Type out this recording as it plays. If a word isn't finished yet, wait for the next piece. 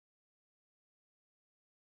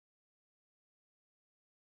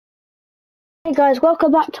Hey guys,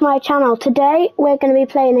 welcome back to my channel. Today we're going to be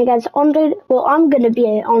playing against I'm going to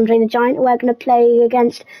be Andre the Giant. We're going to play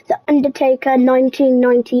against The Undertaker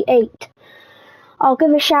 1998. I'll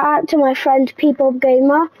give a shout out to my friend People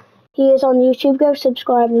Gamer. He is on YouTube. Go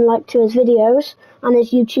subscribe and like to his videos and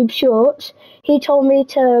his YouTube shorts. He told me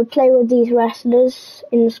to play with these wrestlers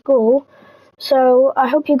in school. So I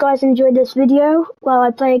hope you guys enjoyed this video while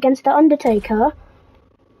I play against The Undertaker.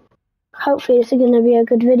 Hopefully this is going to be a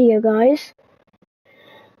good video, guys.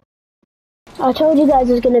 I told you guys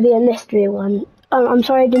there's going to be a mystery one. I'm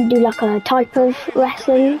sorry I didn't do like a type of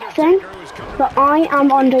wrestling thing, but I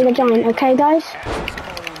am Andre the Giant, okay guys?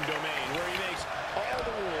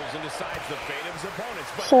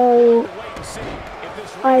 So,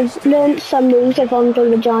 I've learned some moves of Andre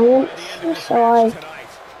the Giant, so I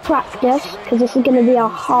practiced, because this is going to be a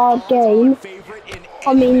hard game.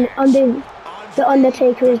 I mean, The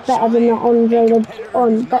Undertaker is better than Andre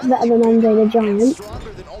the Giant.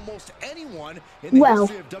 Well,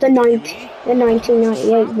 the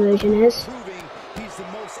 1998 version is.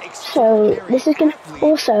 So this is gonna.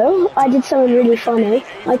 Also, I did something really funny.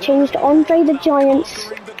 I changed Andre the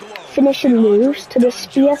Giant's finishing moves to the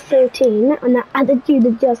Spear 13 and that attitude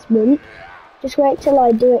adjustment. Just wait till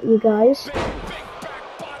I do it, you guys.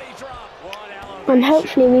 And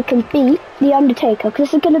hopefully we can beat The Undertaker, because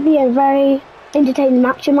this is going to be a very entertaining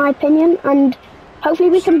match in my opinion, and hopefully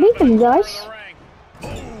we can beat them, guys.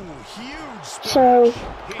 So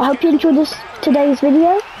I hope you enjoyed today's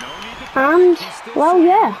video, and well,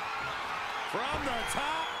 yeah.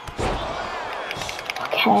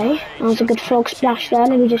 Okay, that was a good frog splash there.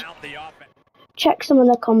 Let me just check some of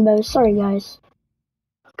the combos. Sorry guys.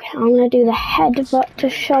 Okay, I'm gonna do the headbutt to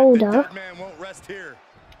shoulder.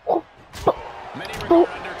 Oh. Oh.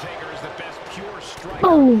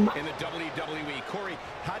 Boom.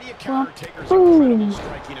 Boom.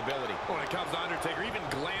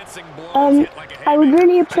 I would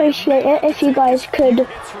really appreciate it if you guys could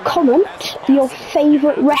comment your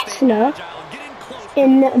favourite wrestler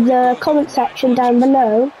in the comment section down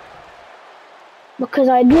below, because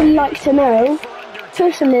I'd really like to know.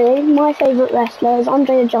 Personally, my favourite wrestler is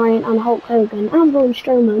Andre the Giant and Hulk Hogan and Braun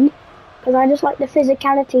Strowman, because I just like the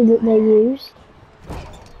physicality that they use.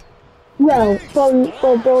 Well, Braun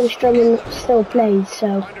Strowman still plays,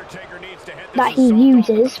 so that he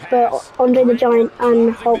uses, but Andre the Giant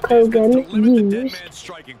and Hulk Hogan used.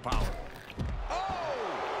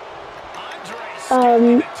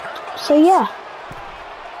 So yeah.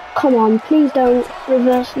 Come on, please don't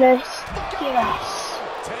reverse this. Yes.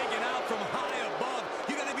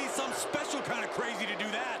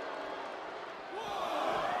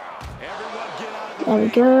 There we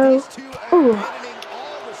go. Ooh.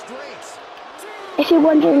 If you're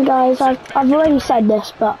wondering, guys, I've already said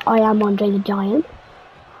this, but I am Andre the Giant.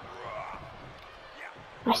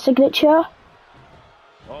 My signature.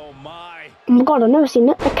 Oh my god, I've never seen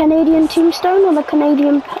it. The Canadian Tombstone, or the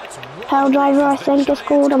Canadian Pile Driver, I think it's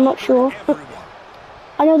called. I'm not sure.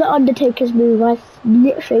 I know the Undertaker's move. I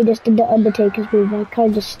literally just did the Undertaker's move. I kind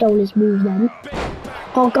of just stole his move then.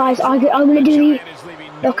 Oh, guys, I'm gonna do the.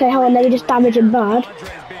 Okay, hold on. Let me just damage him bad.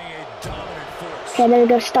 Okay, there we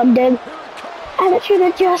go. Stunned him. And it's an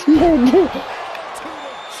adjustment.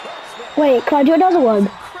 Wait, can I do another one?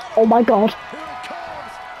 Oh my god.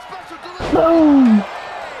 Boom.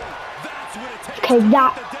 Okay,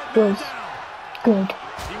 that was good.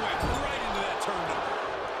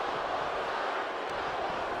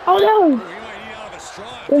 Oh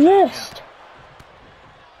no! Reversed.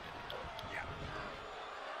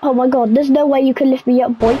 Oh my god, there's no way you can lift me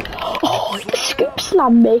up, boy. Oh, he skip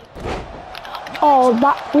slammed me. Oh,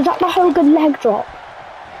 was that the Hogan leg drop?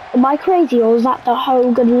 Am I crazy, or was that the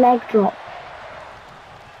Hogan leg drop?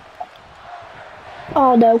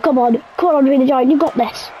 Oh no, come on, Andre the Giant, you got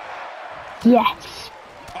this. Yes,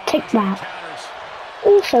 take that.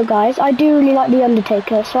 Also guys, I do really like The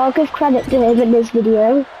Undertaker, so I'll give credit to him in this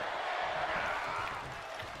video.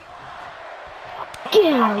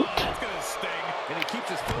 Get out.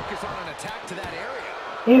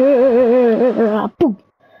 Boom.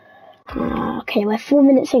 Okay, we're 4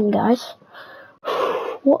 minutes in, guys.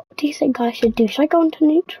 What do you think I should do? Should I go into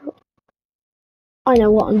neutral? I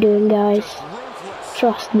know what I'm doing, guys.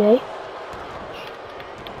 Trust me.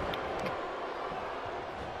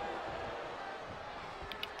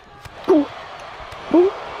 Boom. Boom.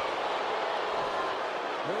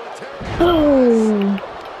 Boom.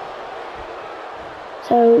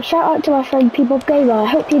 So, shout out to my friend People Gamer. I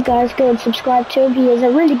hope you guys go and subscribe to him. He is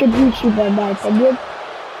a really good YouTuber in my opinion.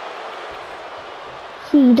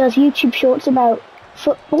 He does YouTube shorts about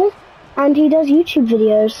football, and he does YouTube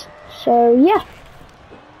videos. So, yeah.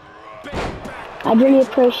 I'd really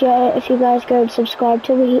appreciate it if you guys go and subscribe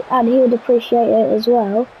to me, and he would appreciate it as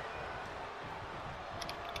well.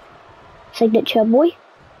 Signature boy.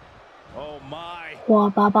 Oh my. Wah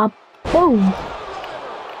ba ba boom.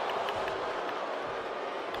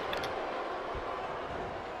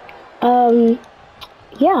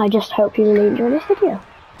 Yeah, I just hope you really enjoyed this video.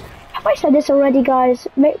 Have I said this already, guys?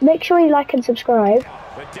 Make sure you like and subscribe.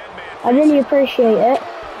 I really appreciate it.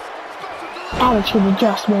 Attitude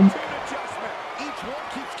adjustment.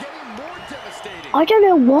 I don't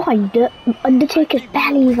know why the Undertaker's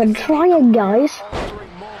barely even trying, guys.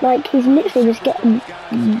 Like, he's literally just getting,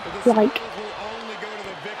 like,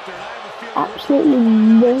 absolutely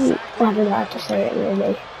no... I don't know how to say it,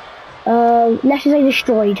 really. Let's just say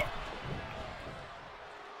destroyed.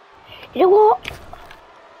 You know what?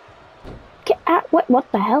 Get out.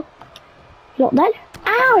 What the hell? Not then?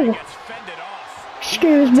 Ow!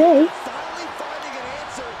 Excuse me.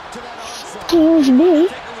 Excuse me.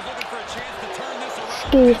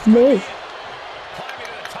 Excuse me.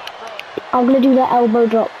 I'm gonna do that elbow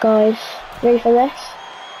drop, guys. Ready for this?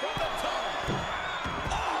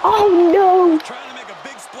 Oh no! Trying to make a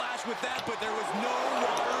big splash with that, but there was no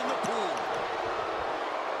water in the pool.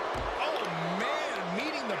 Oh man,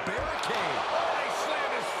 meeting the barricade. He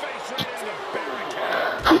slammed his face right into the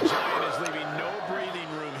barricade. Giant is leaving no breathing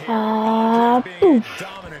room here. Being a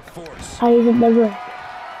dominant force. He's in the room.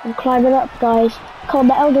 I'm climbing up, guys. Come on,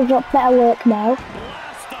 the elbow drop better work now.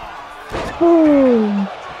 Boom.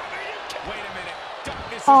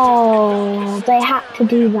 Oh, they had to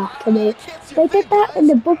do that to me. They did that in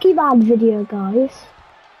the Boogeyman video, guys.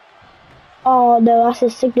 Oh no, that's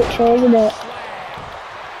his signature, isn't it?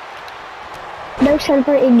 No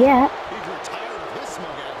celebrating yet.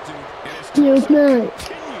 Yes, no.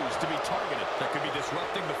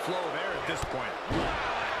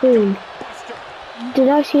 Boom. Did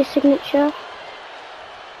I see a signature?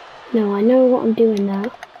 No, I know what I'm doing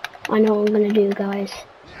now. I know what I'm gonna do, guys.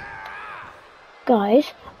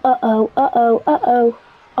 Guys, uh-oh.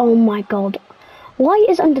 Oh my god. Why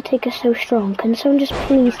is Undertaker so strong? Can someone just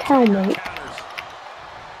please tell me?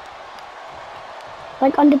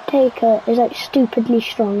 Like, Undertaker is like stupidly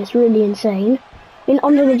strong. It's really insane. I mean,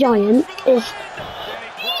 Andre the Giant is...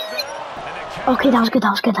 Okay, that was good.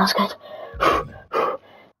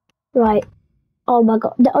 Right. Oh my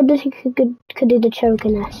god. The Undertaker could do the choke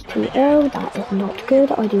in STO. That is not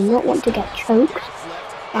good. I do not want to get choked.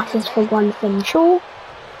 That is for one thing sure.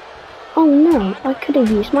 Oh no, I could have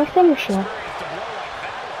used my finisher.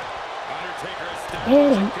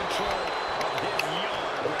 Brilliant.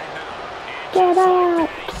 Get out!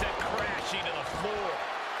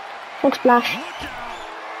 Frog splash.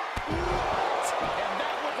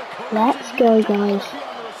 Let's go, guys.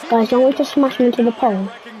 Guys, don't wait to smash me into the pole.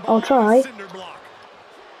 I'll try.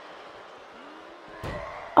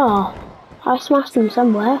 Oh, I smashed him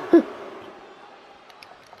somewhere.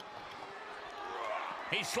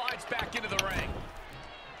 He slides back into the ring.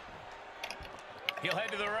 He'll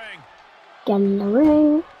head to the ring. Get in the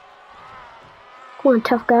ring. Come on,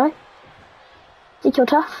 tough guy. Think you're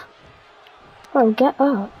tough? Oh, get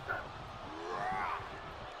up.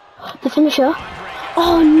 The finisher.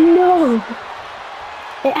 Oh no!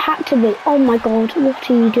 It had to be. Oh my god, what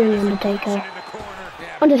are you doing, Undertaker?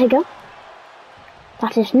 Undertaker?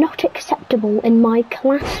 That is not acceptable in my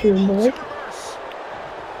classroom, boy.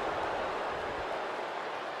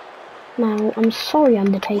 Now, I'm sorry,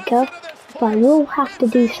 Undertaker, but I will have to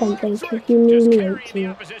do something to humiliate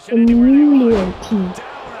you. Humiliate you.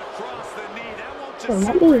 So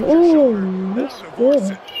let me in. This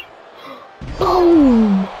good.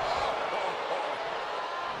 Boom!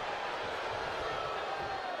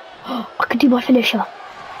 I could do my finisher.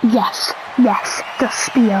 Yes, the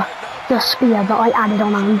spear. The spear that I added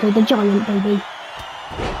on Andre the Giant, baby.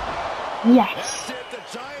 Yes. The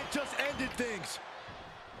Giant just ended things.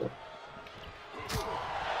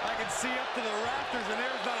 I can see up to the rafters, and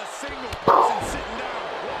there's not a single person sitting down.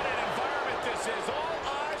 What an environment this is. All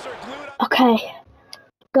eyes are glued on. Okay,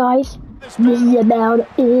 guys, this is about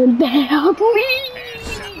inbound.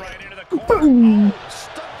 Boom.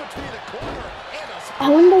 I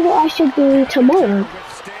wonder what I should do tomorrow.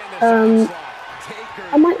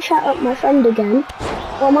 I might shout out my friend again,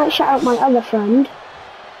 or I might shout out my other friend,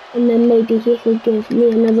 and then maybe he could give me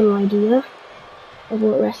another idea of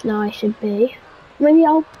what wrestler I should be. Maybe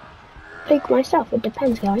I'll pick myself, it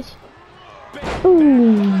depends, guys.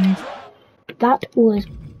 Boom! That was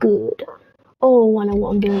good. Oh, I know what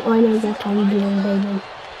I'm doing. I know what I'm doing, baby.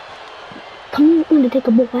 Come on, I'm gonna take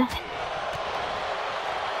a ball back.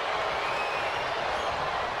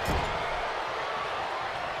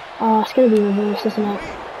 Oh, it's gonna be reversed, isn't it?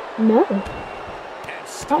 No.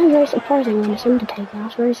 That was very surprising when it's Undertaker.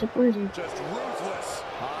 That's very surprising. Just ruthless.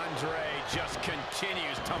 Andre just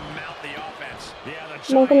continues to mount the offense. Yeah, the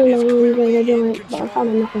I'm not gonna Giant is know Andre clearly the in Giant, but I've had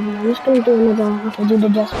control. enough of him. I'm just gonna do another after I do the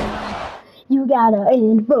adjustment. You gotta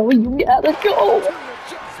end, bro. You gotta go.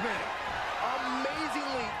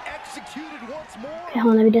 Amazingly executed once more. Okay,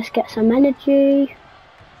 hold on, let me just get some energy.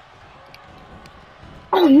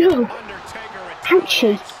 Oh no!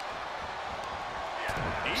 Ouchie!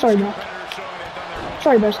 Sorry, bro.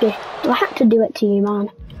 Sorry, broski. I had to do it to you, man.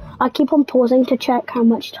 I keep on pausing to check how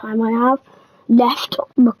much time I have left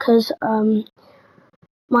because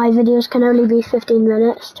my videos can only be 15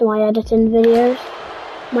 minutes to my editing videos,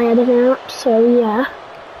 my editing app. So yeah.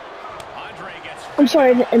 I'm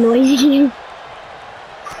sorry if it annoys you.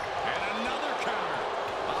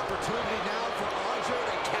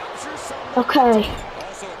 Okay.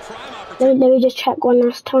 Let me just check one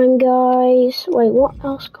last time, guys. Wait, what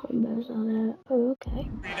else combos are there? Oh, okay.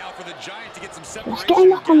 Let's get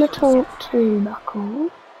him up on the top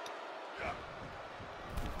turnbuckle.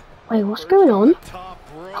 Wait, what's going on?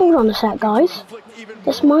 Hold on a sec, guys.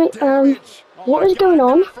 This might, what is going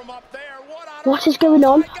on? What is going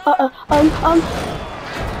on?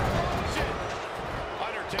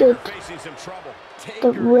 Did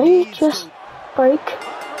the ring just break?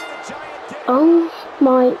 Oh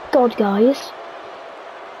my god, guys.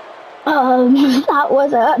 That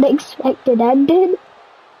was an unexpected ending.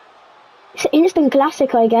 It's an instant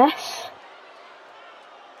classic, I guess.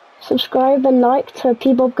 Subscribe and like to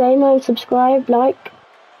P-Bob Gamer and subscribe, like,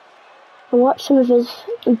 and watch some of his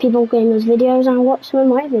P-Bob Gamer's videos and watch some of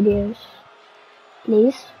my videos.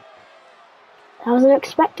 Please. That was an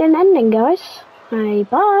unexpected ending, guys.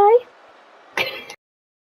 Bye.